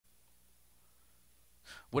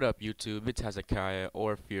What up YouTube, it's Hezekiah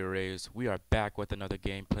or Furious. We are back with another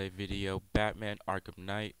gameplay video, Batman Arkham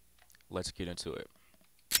Knight. Let's get into it.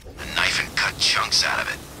 A knife and cut chunks out of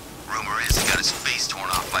it. Rumor is he got his face torn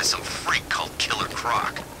off by some freak called Killer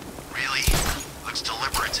Croc. Really? Looks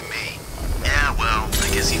deliberate to me. Yeah, well, I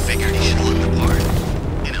guess he figured he should look the part.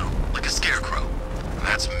 You know, like a scarecrow.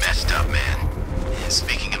 That's messed up, man. And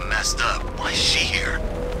speaking of messed up, why is she here?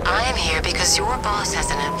 I am here because your boss has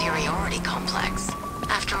an inferiority complex.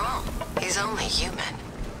 After all, he's only human.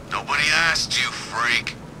 Nobody asked you,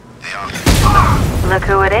 freak. They are. Look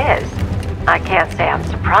who it is. I can't say I'm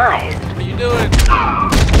surprised. What are you doing?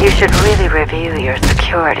 You should really review your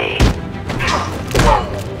security.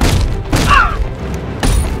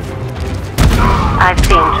 I've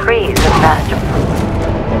seen trees of vegetables.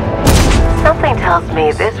 Something tells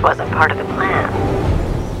me this wasn't part of the plan.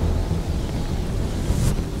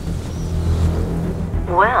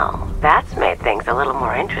 Well, that's made things a little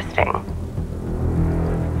more interesting.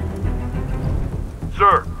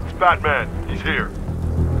 Sir, it's Batman. He's here.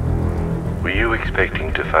 Were you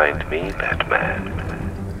expecting to find me, Batman?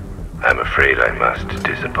 I'm afraid I must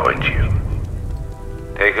disappoint you.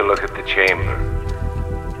 Take a look at the chamber.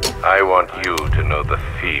 I want you to know the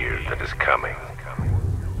fear that is coming.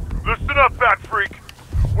 Listen up, Bat Freak.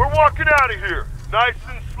 We're walking out of here, nice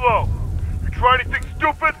and slow. You try anything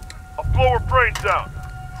stupid, I'll blow her brains out.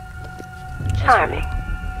 Charming.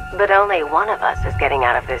 But only one of us is getting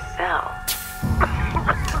out of this cell.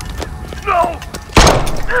 No!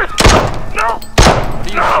 No! What are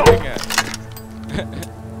you shooting at?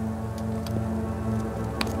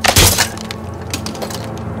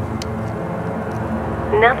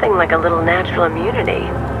 Nothing like a little natural immunity.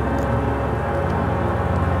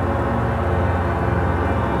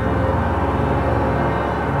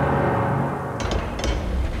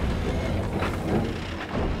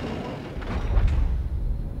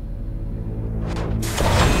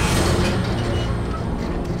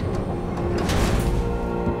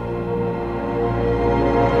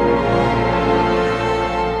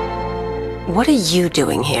 What are you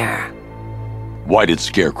doing here? Why did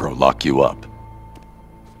Scarecrow lock you up?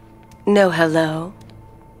 No hello?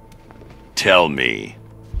 Tell me.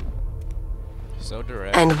 So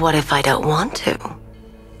direct. And what if I don't want to?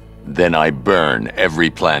 Then I burn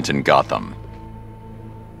every plant in Gotham.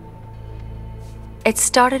 It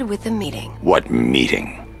started with a meeting. What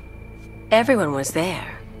meeting? Everyone was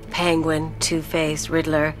there. Penguin, Two-Face,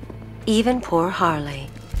 Riddler, even poor Harley.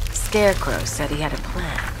 Scarecrow said he had a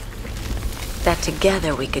plan. That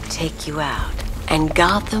together we could take you out, and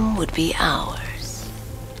Gotham would be ours.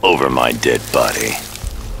 Over my dead body.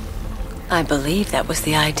 I believe that was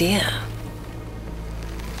the idea.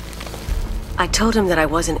 I told him that I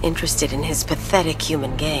wasn't interested in his pathetic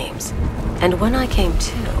human games, and when I came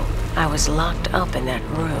to, I was locked up in that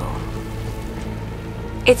room.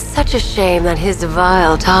 It's such a shame that his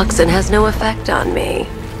vile toxin has no effect on me.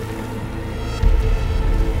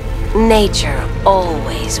 Nature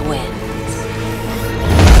always wins.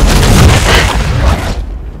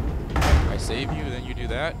 I save you, then you do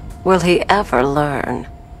that? Will he ever learn?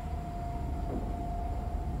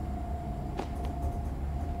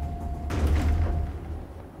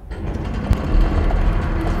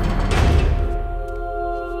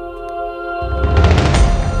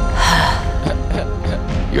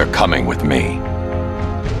 You're coming with me.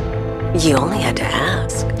 You only had to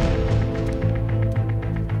ask.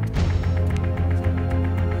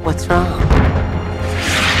 What's wrong?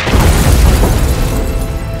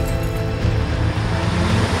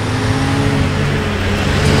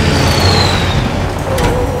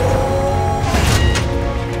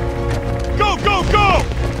 Go!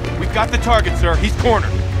 We've got the target, sir. He's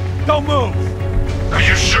cornered. Don't move. Are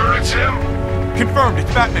you sure it's him? Confirmed,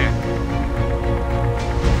 it's Batman.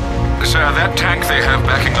 Sir, that tank they have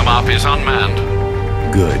backing them up is unmanned.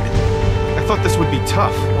 Good. I thought this would be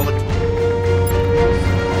tough. Well, it...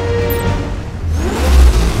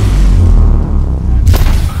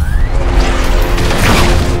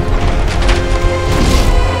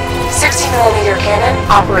 60mm cannon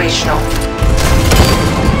operational.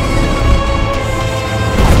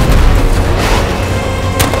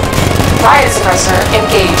 Riot suppressor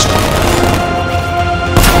engaged.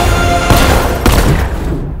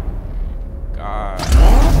 God.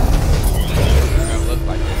 That looked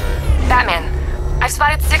like it hurt. Batman, I've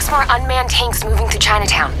spotted 6 more unmanned tanks moving to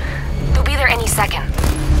Chinatown. They'll be there any second.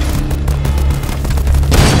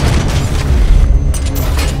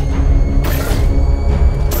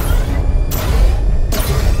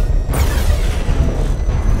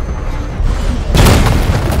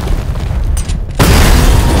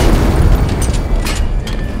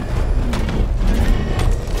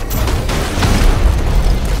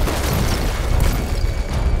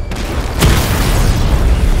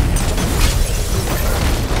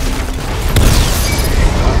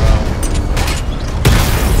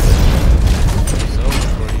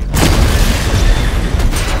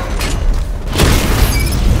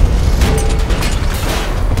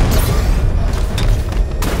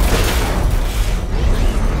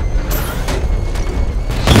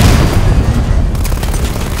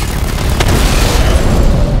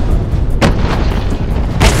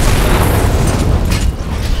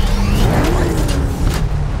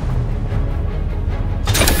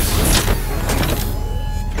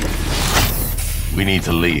 need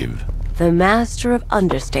to leave. The master of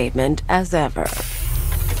understatement as ever.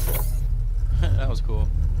 That was cool.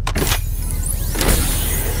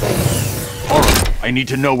 I need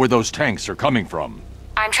to know where those tanks are coming from.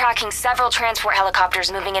 I'm tracking several transport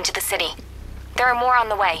helicopters moving into the city. There are more on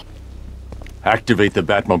the way. Activate the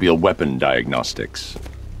Batmobile weapon diagnostics.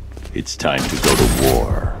 It's time to go to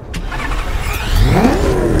war.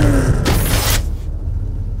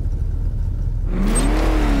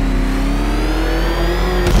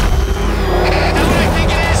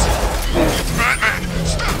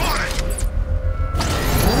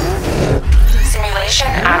 Simulation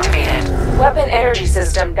activated. Weapon energy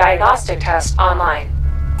system diagnostic test online.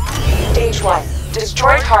 Stage 1.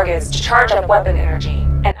 Destroy targets to charge up weapon energy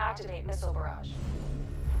and activate missile barrage.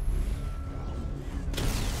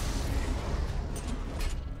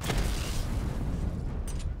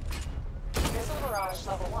 Missile barrage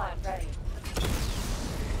level 1 ready.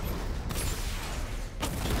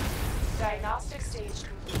 Diagnostic stage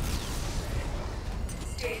complete.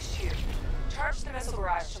 Stage 2. Charge the missile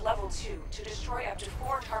barrage to level 2 to destroy up to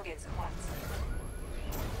 4 targets at once.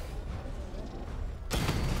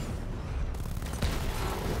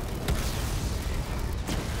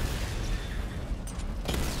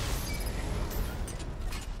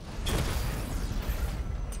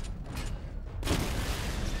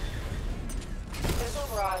 Missile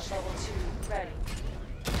barrage level 2 ready.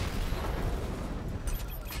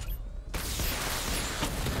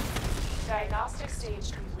 Diagnostic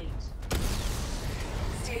stage complete.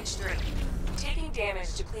 Stage 3. Taking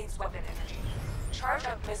damage depletes weapon energy. Charge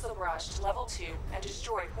up missile barrage to level 2 and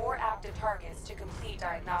destroy 4 active targets to complete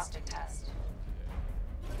diagnostic test.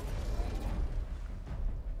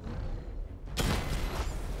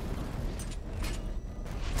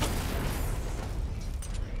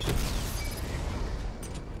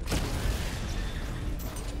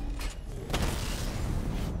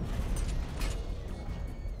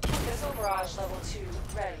 Missile barrage level 2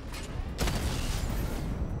 ready.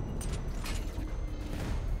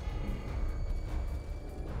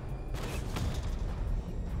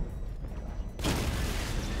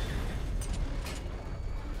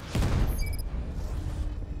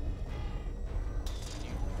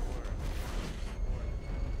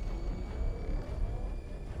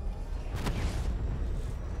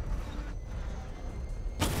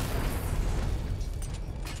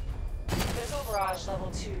 Missile barrage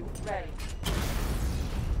level 2 ready.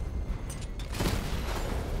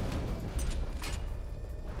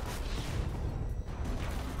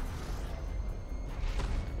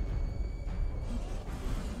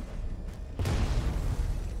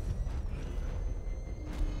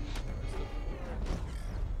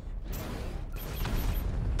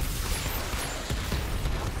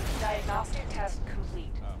 Diagnostic test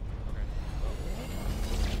complete.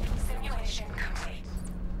 Simulation complete.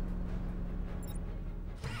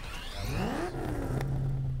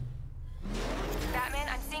 Batman,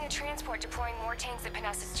 I'm seeing a transport deploying more tanks at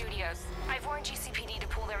Panessa Studios. I've warned GCPD to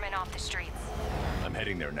pull their men off the streets. I'm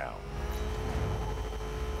heading there now.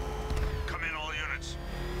 Come in, all units.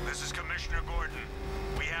 This is Commissioner Gordon.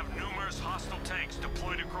 We have numerous hostile tanks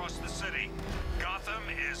deployed across the city. Gotham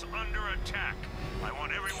is under attack. I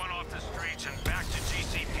want everyone off the streets and back to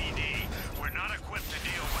GCPD. We're not equipped to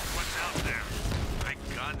deal with what's out there. Thank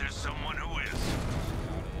God there's someone who is.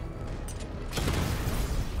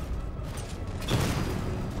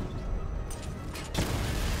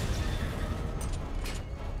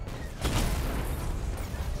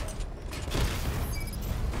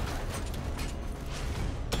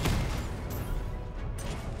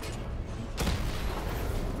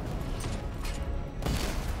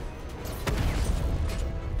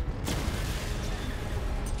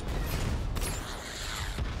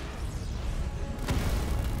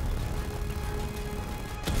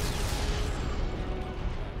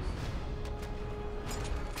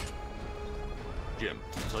 Jim,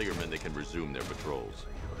 tell your men they can resume their patrols.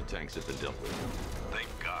 The tanks have been dealt with. Thank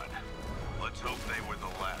God. Let's hope they were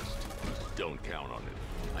the last. Don't count on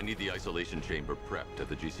it. I need the isolation chamber prepped at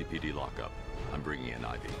the GCPD lockup. I'm bringing in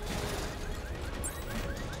Ivy.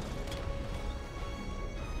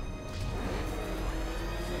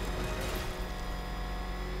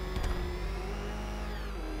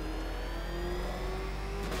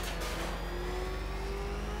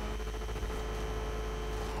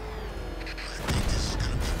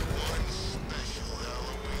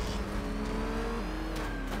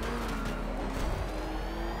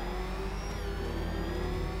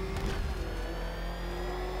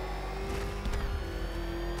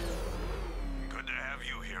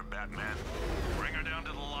 Batman. Bring her down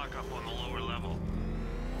to the lockup on the lower level.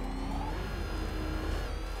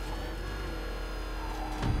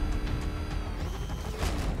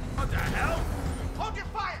 What the hell? Hold your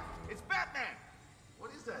fire! It's Batman!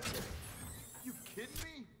 What is that thing? You kidding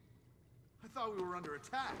me? I thought we were under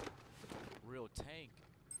attack. Real tank.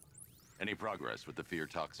 Any progress with the fear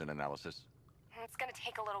toxin analysis? It's gonna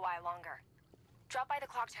take a little while longer. Drop by the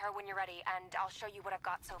clock tower when you're ready, and I'll show you what I've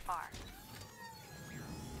got so far.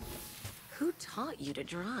 Who taught you to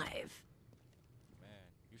drive? Man,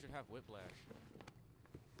 you should have whiplash.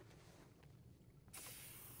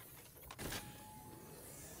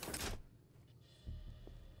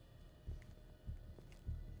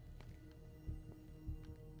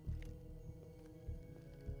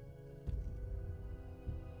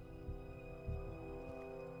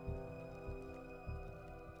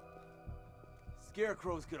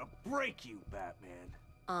 Scarecrow's gonna break you, Batman.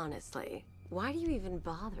 Honestly, why do you even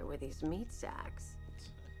bother with these meat sacks?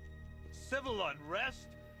 Civil unrest?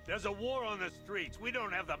 There's a war on the streets. We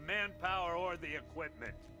don't have the manpower or the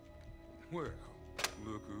equipment. Well,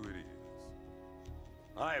 look who it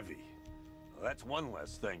is. Ivy. Well, that's one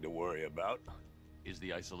less thing to worry about. Is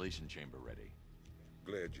the isolation chamber ready?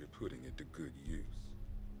 Glad you're putting it to good use.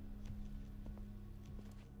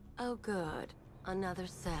 Oh good, another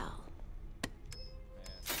cell.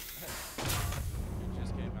 You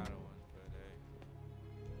just came out of one, but hey.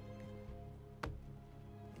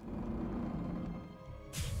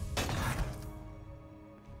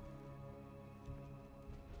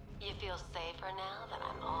 You feel safer now that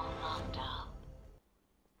I'm all locked up?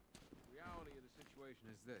 The reality of the situation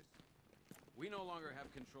is this. We no longer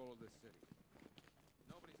have control of this city.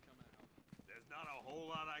 Nobody's coming out. There's not a whole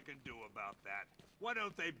lot I can do about that. Why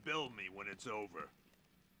don't they bill me when it's over?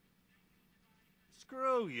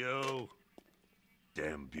 Screw you.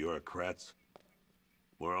 Damn bureaucrats.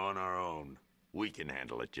 We're on our own. We can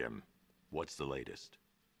handle it, Jim. What's the latest?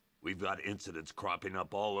 We've got incidents cropping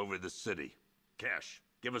up all over the city. Cash,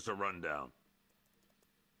 give us a rundown.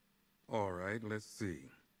 All right, let's see.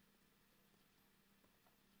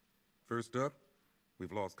 First up,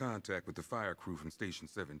 we've lost contact with the fire crew from Station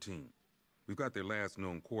 17. We've got their last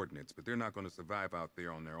known coordinates, but they're not going to survive out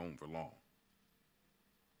there on their own for long.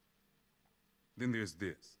 Then there's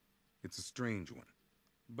this. It's a strange one.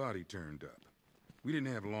 Body turned up. We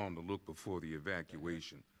didn't have long to look before the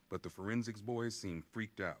evacuation, but the forensics boys seemed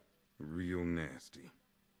freaked out. Real nasty.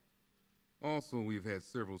 Also, we've had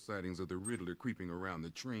several sightings of the Riddler creeping around the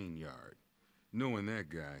train yard. Knowing that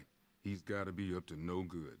guy, he's got to be up to no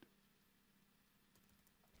good.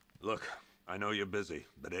 Look, I know you're busy,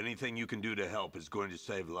 but anything you can do to help is going to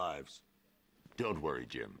save lives. Don't worry,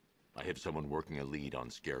 Jim. I have someone working a lead on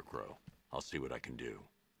Scarecrow. I'll see what I can do.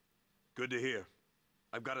 Good to hear.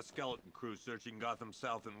 I've got a skeleton crew searching Gotham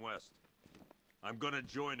South and West. I'm gonna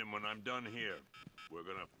join him when I'm done here. We're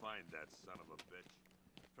gonna find that son of a bitch.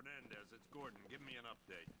 Fernandez, it's Gordon. Give me an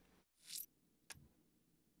update.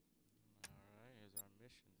 Alright, here's our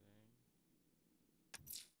mission thing.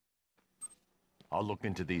 I'll look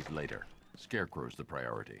into these later. Scarecrow's the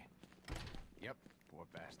priority. Yep, poor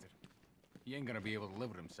bastard. He ain't gonna be able to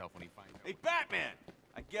live with himself when he finds out. Hey, Batman!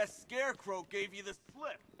 I guess Scarecrow gave you the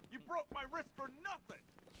slip. You broke my wrist for nothing!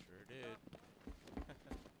 Sure did.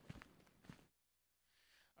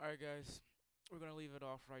 Alright guys, we're gonna leave it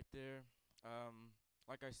off right there.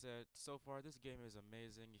 Like I said, so far this game is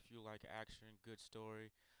amazing. If you like action, good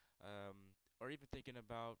story, or even thinking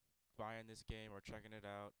about buying this game or checking it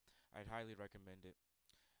out, I'd highly recommend it.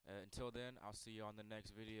 Until then, I'll see you on the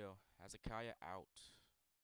next video. Hezekiah out.